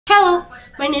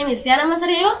My name is Diana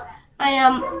Mazariegos. I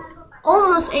am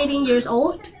almost 18 years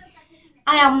old.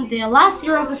 I am the last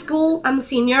year of the school. I'm a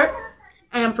senior.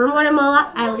 I am from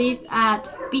Guatemala. I live at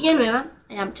Villanueva.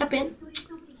 I am Chapin.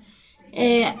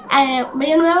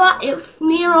 Villanueva is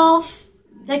near of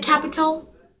the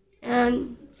capital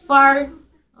and far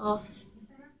of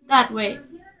that way.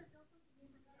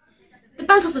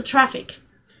 Depends on the traffic.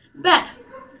 But,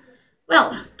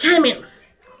 well, timing.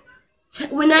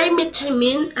 When I meet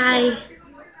Taemin, I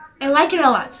like it a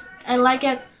lot. I like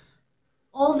it,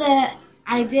 all the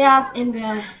ideas and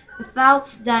the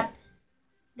thoughts that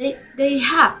they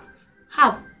have.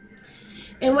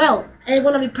 And well, I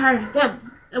want to be part of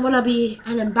them. I want to be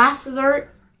an ambassador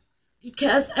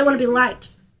because I want to be light.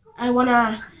 I want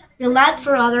to be light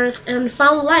for others and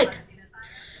found light.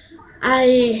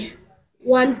 I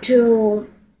want to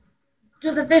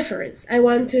do the difference. I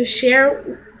want to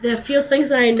share the few things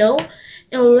that I know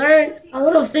and learn a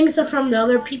lot of things from the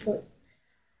other people.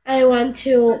 I want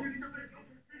to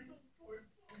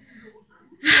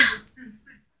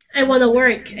I want to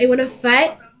work. I want to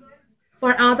fight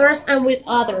for others and with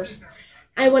others.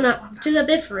 I want to do the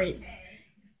difference.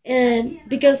 And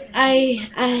because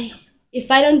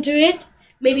if I don't do it,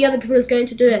 maybe other people is going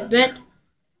to do it, but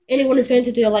anyone is going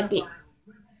to do it like me.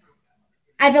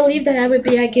 I believe that I would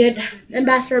be a good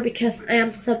ambassador because I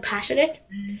am so passionate.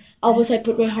 Always I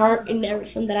put my heart in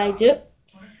everything that I do.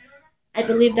 I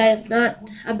believe that it's not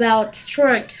about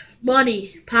strength,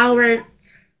 money, power,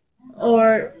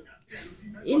 or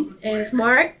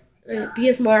smart.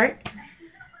 Be smart.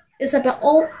 It's about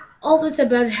all. It's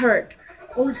about heart.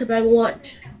 All it's about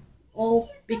want.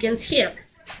 All begins here.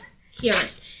 Here.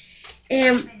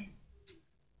 And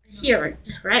here,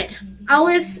 right?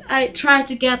 Always I try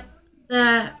to get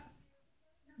the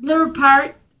little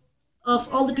part of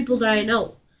all the people that I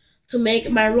know to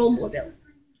make my role model.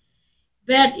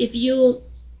 But if you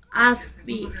ask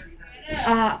me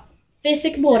a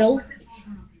physic model,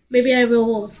 maybe I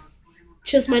will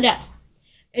choose my dad.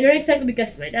 And not exactly because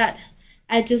it's my dad.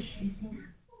 I just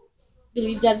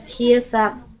believe that he is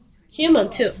a human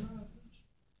too.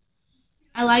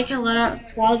 I like a lot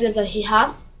of qualities that he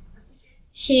has.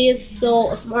 He is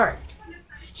so smart.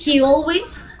 He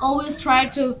always try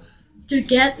to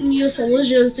get new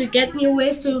solutions, to get new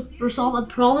ways to resolve the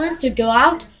problems, to go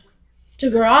out, to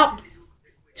grow up,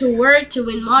 to work, to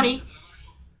win money,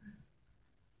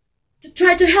 to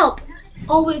try to help.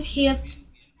 Always he is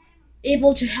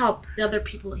able to help the other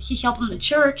people. He helped in the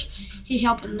church, he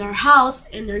helped in their house,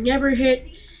 in their neighborhood,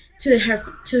 to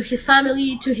his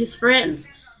family, to his friends.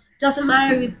 Doesn't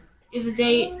matter if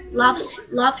they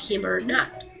love him or not,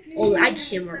 or like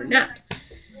him or not.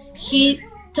 He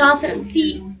doesn't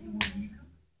see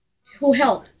who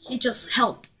helped. He just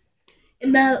helped.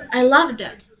 And I love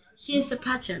that. He is a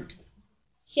pattern.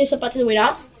 He is a pattern with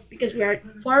us because we are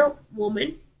four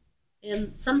women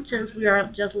and sometimes we are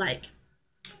just like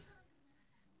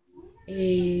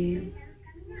a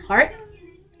heart.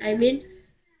 I mean,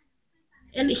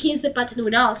 and he's a pattern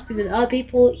with us because with other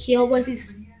people he always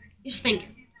is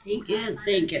thinking,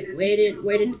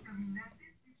 waiting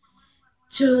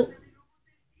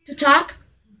to talk,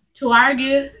 to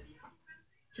argue,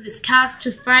 to discuss,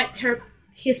 to fight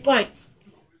his points.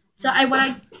 So I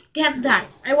wanna get that.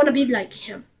 I wanna be like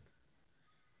him.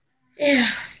 Yeah.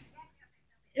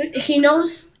 He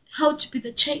knows how to be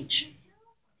the change.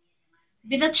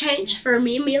 Be the change for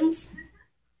me means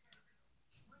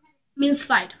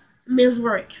fight, means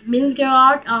work, means go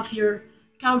out of your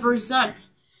comfort zone.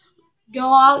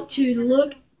 Go out to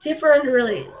look different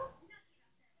realities.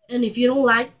 And if you don't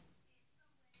like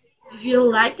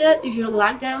that, if you don't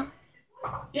like them,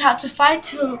 you have to fight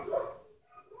to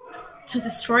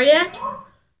destroy it,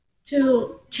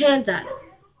 to change that.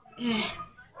 Yeah.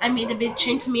 I mean, the big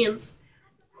change means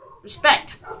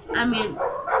respect. I mean,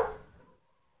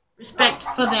 respect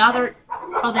for the others,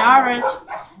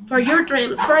 for your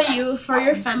dreams, for you, for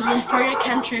your family, for your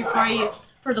country,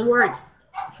 for the words,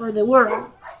 for the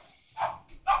world.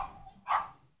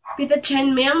 Be the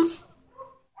change means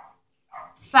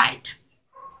fight.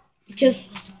 Because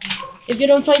if you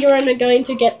don't fight, you're not going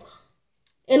to get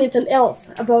anything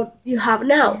else about you have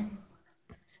now.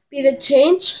 Be the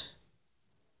change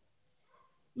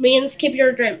means keep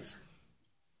your dreams.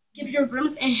 Keep your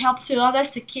dreams and help to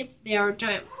others to keep their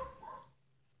dreams.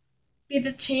 Be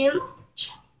the change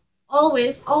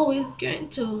always going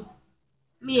to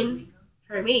mean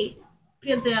for me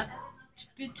put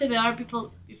to the other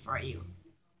people before you.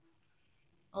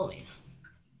 Always.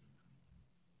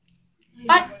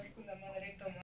 Bye.